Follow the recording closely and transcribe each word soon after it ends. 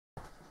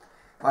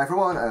Hi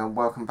everyone and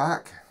welcome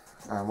back.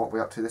 What are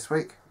we up to this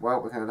week? Well,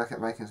 we're going to look at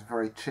making some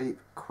very cheap,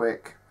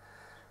 quick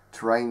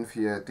terrain for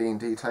your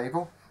D&D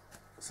table.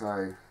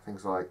 So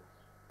things like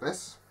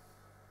this.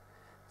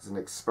 This is an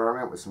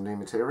experiment with some new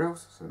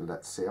materials, so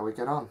let's see how we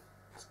get on.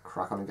 Let's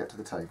crack on and get to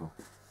the table.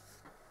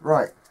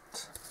 Right,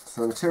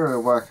 so the material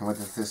we're working with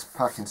is this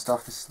packing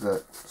stuff. This is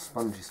the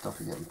spongy stuff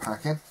you get in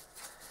packing.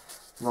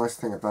 Nice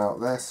thing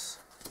about this,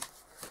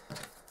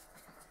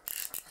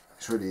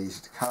 it's really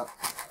easy to cut.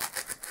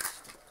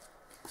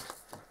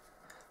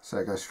 So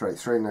it goes straight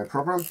through, no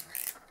problem.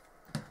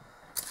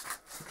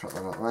 So chuck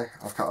that out the way.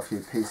 I've cut a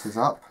few pieces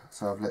up,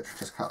 so I've literally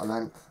just cut a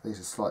length.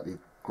 These are slightly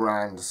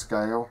grand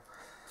scale.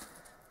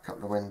 Cut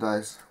the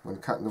windows. When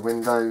cutting the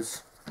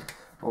windows,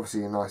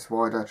 obviously a nice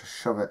wider, just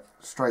shove it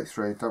straight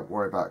through. Don't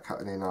worry about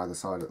cutting in either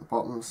side at the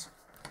bottoms,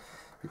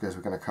 because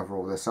we're going to cover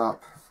all this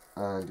up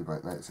and you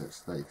won't notice it.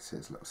 So there you can see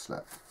it's a little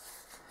slip.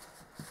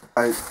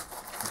 So,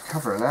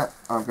 covering that,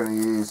 I'm going to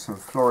use some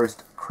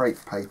florist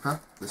crepe paper.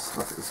 This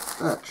stuff is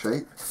dirt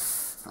cheap.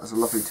 Has a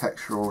lovely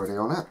texture already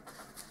on it.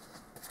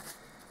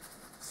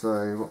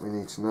 So what we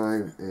need to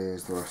know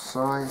is the rough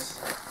size.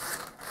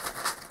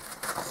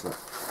 So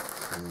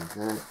there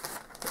you go.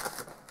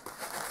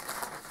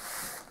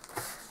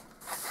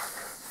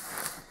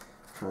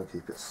 Try and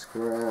keep it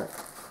square.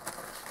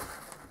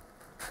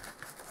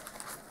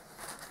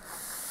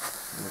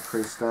 And a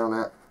crease down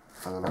it,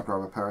 and then I'll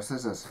grab a pair of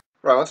scissors.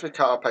 Right, once we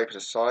cut our paper to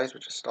size,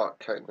 we just start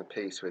coating the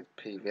piece with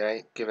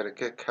PVA. Give it a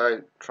good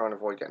coat, try and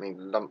avoid getting any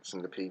lumps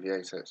in the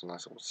PVA so it's a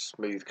nice little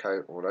smooth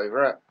coat all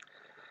over it.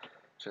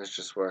 So let's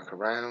just work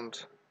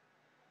around.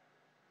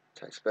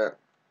 Takes a bit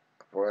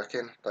of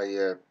working. Lay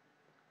your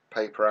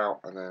paper out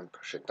and then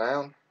push it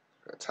down.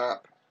 Bit of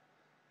tap.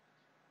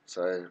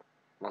 So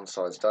one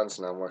side's done,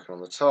 so now I'm working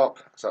on the top.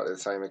 Exactly the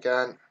same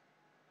again.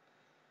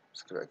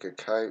 Just give it a good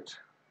coat.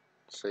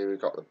 See,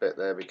 we've got the bit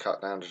there we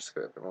cut down just to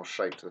give it a bit more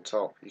shape to the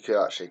top. You could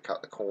actually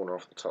cut the corner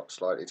off the top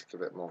slightly to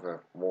give it more of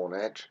a worn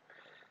edge.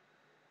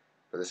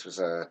 But this was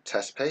a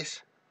test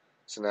piece.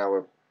 So now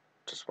we're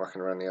just working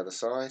around the other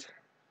side.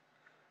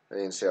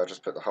 And you can see I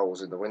just put the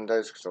holes in the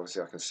windows because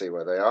obviously I can see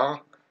where they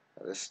are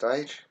at this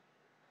stage.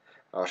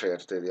 I'll show you how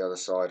to do the other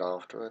side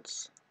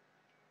afterwards.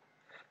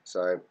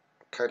 So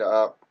coat it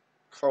up,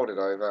 fold it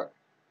over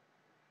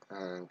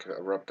and give it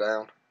a rub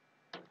down.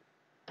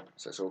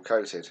 So it's all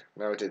coated.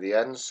 Now we do the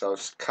ends, so I've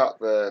just cut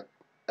the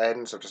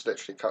ends, I've just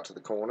literally cut to the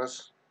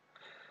corners.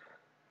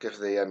 Give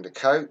the end a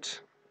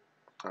coat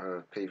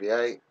of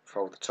PVA,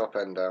 fold the top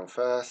end down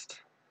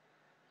first,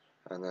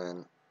 and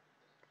then,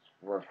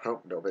 well, a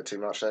little bit too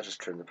much there, just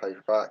trim the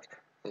paper back.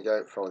 There you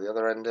go, fold the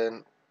other end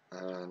in,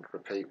 and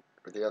repeat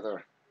with the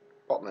other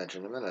bottom edge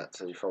in a minute.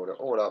 So you fold it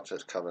all up so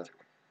it's covered.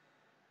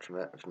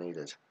 Trim it if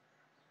needed.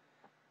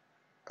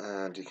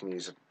 And you can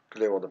use a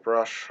glue on the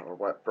brush or a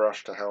wet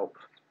brush to help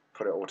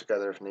put it all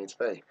together if needs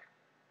be.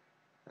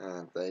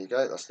 And there you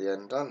go, that's the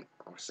end done.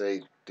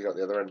 Obviously you got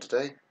the other end to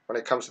do. When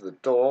it comes to the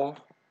door,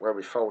 where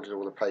we folded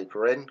all the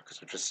paper in,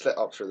 because we just slit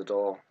up through the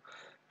door,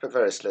 put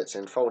various slits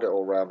in, fold it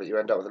all round, but you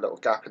end up with a little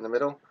gap in the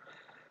middle.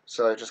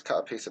 So just cut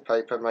a piece of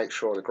paper, make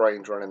sure the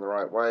grain's running the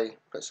right way,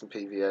 put some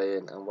PVA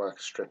in and work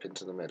a strip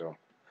into the middle.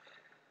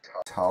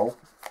 Hole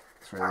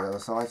through the other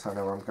side so I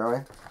know where I'm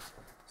going.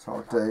 So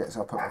what I'll do is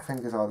I'll put my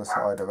fingers either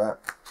side of it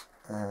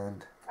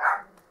and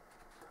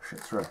push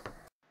it through.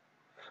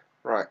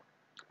 Right,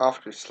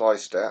 after we've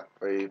sliced it,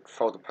 we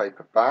fold the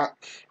paper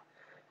back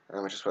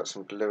and we just put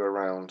some glue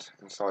around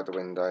inside the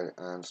window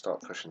and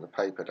start pushing the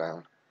paper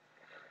down.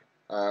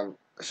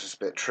 It's just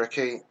a bit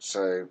tricky,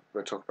 so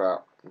we'll talk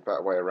about a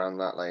better way around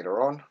that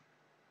later on.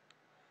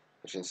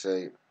 As you can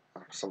see,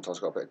 I've sometimes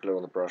got a bit of glue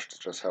on the brush to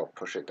just help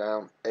push it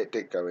down. It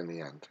did go in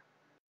the end.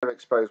 To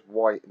expose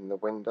white in the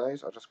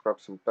windows, I just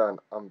grabbed some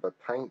burnt umber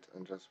paint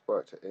and just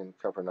worked it in,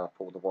 covering up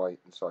all the white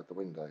inside the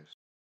windows.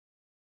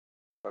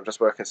 I'm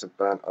just working some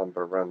burnt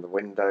umber around the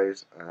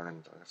windows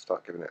and I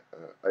start giving it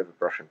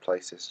overbrush in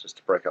places just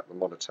to break up the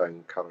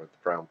monotone colour of the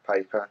brown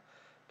paper,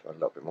 to add a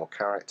little bit more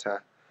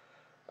character.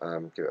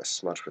 Give it a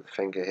smudge with the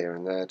finger here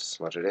and there to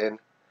smudge it in.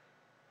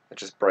 It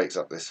just breaks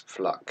up this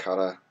flat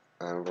colour,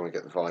 and when we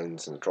get the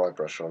vines and the dry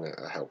brush on it,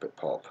 it'll help it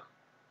pop.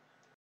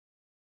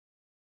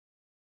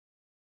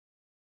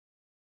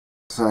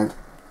 So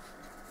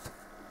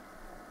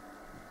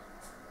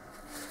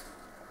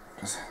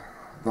just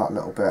that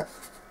little bit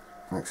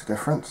makes a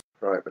difference.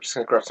 Right, we're just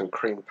going to grab some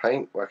cream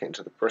paint, work it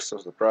into the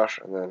bristles of the brush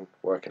and then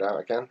work it out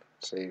again.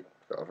 So you've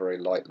got a very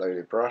light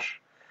loaded brush.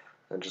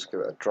 Then just give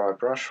it a dry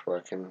brush,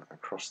 working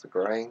across the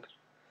grain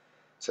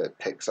so it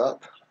picks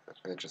up.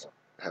 It just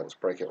helps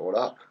break it all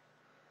up.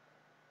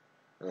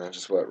 And then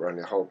just work around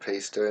your whole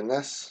piece doing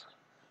this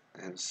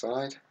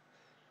inside.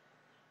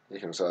 You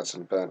can also add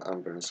some burnt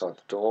umber inside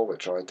the door,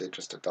 which I did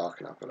just to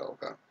darken up a little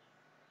bit.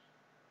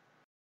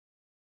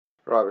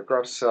 Right, we've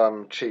grabbed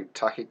some cheap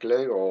tacky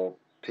glue, or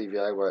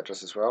PVA work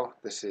just as well.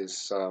 This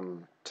is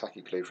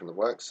tacky glue from the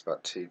works,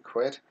 about £2.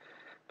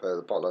 But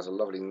the bottle has a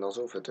lovely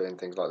nozzle for doing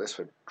things like this,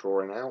 for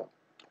drawing out.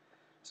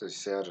 So as you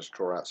see, I just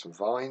draw out some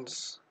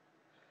vines.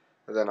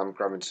 And then I'm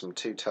grabbing some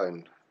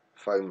two-tone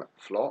foam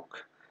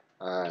flock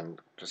and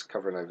just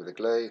covering over the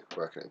glue,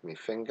 working it with my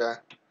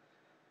finger.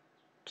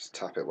 Just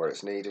tap it where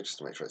it's needed just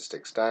to make sure it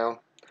sticks down.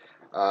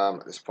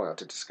 At this point I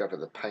did discover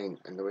the paint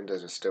in the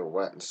windows was still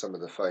wet and some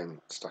of the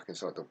foam stuck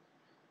inside the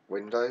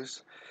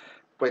windows,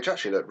 which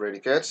actually looked really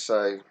good.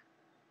 So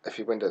if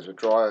your windows were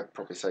dry, I'd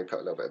probably say put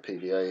a little bit of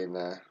PVA in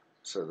there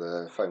so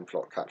the foam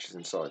flock catches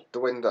inside the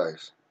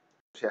windows.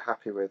 If you're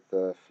happy with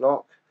the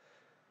flock,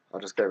 I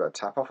just gave it a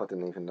tap off. I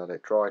didn't even let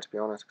it dry, to be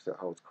honest, because it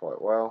holds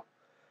quite well.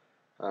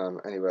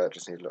 Anyway, I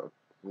just need a little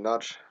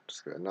nudge,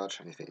 just give it a nudge.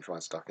 Anything you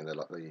find stuck in there,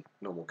 like the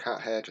normal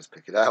cat hair, just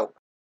pick it out.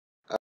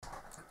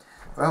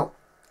 Well,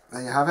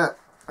 there you have it.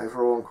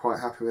 Overall, I'm quite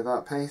happy with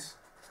that piece.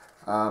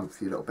 A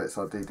few little bits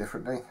I'll do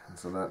differently,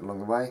 as I learnt along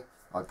the way.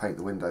 I paint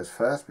the windows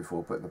first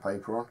before putting the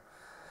paper on,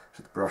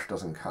 so the brush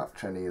doesn't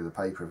catch any of the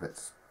paper if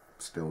it's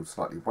still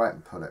slightly wet,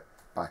 and pull it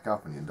back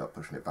up and you end up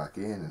pushing it back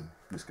in, and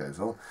this goes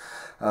on,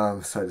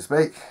 so to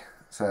speak.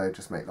 So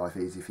just make life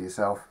easy for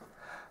yourself.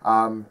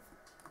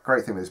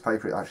 Great thing with this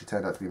paper, it actually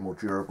turned out to be more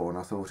durable than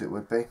I thought it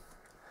would be.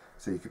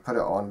 So you could put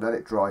it on, let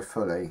it dry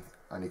fully,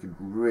 and you could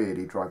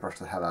really dry brush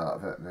the hell out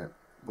of it and it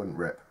wouldn't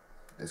rip.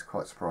 It's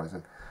quite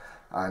surprising,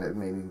 and it would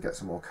mean you can get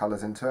some more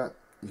colours into it.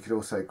 You could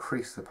also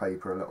crease the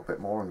paper a little bit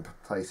more in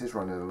places,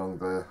 running along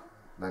the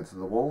length of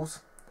the walls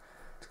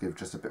to give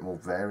just a bit more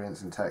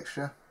variance in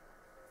texture.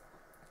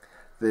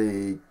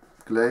 The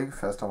glue,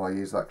 first time I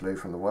used that glue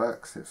from the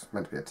works, it's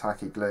meant to be a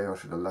tacky glue. I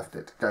should have left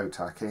it to go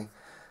tacky,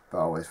 but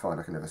I always find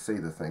I can never see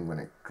the thing when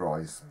it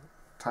dries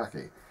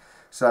tacky.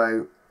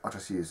 So I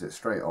just used it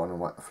straight on and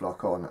whacked the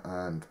flock on,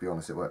 and to be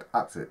honest it worked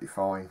absolutely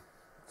fine,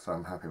 so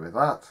I'm happy with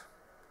that.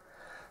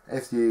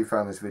 If you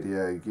found this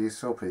video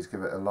useful, please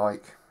give it a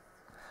like,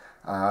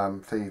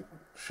 please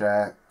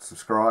share,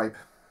 subscribe.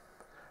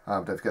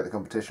 Don't forget the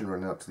competition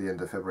running up to the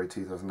end of February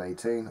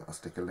 2018. I'll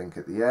stick a link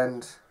at the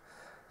end,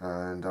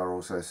 and I'll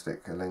also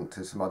stick a link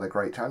to some other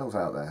great channels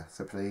out there,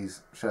 so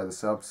please share the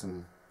subs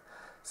and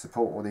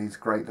support all these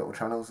great little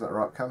channels that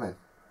are upcoming.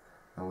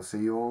 And we'll see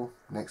you all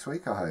next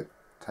week, I hope.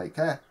 Take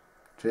care.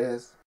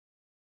 Cheers.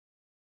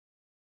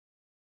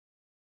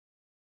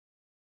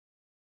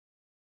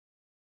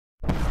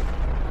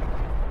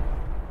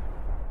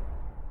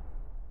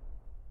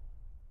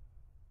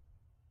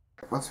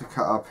 Once we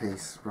cut our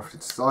piece roughly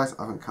to size,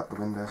 I haven't cut the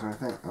windows or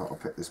anything. Oh, I'll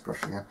pick this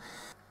brush again.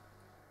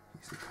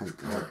 Use the paint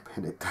to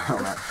pin it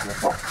down actually.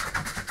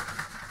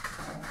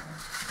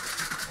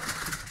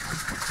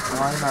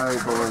 I know,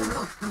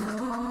 boys.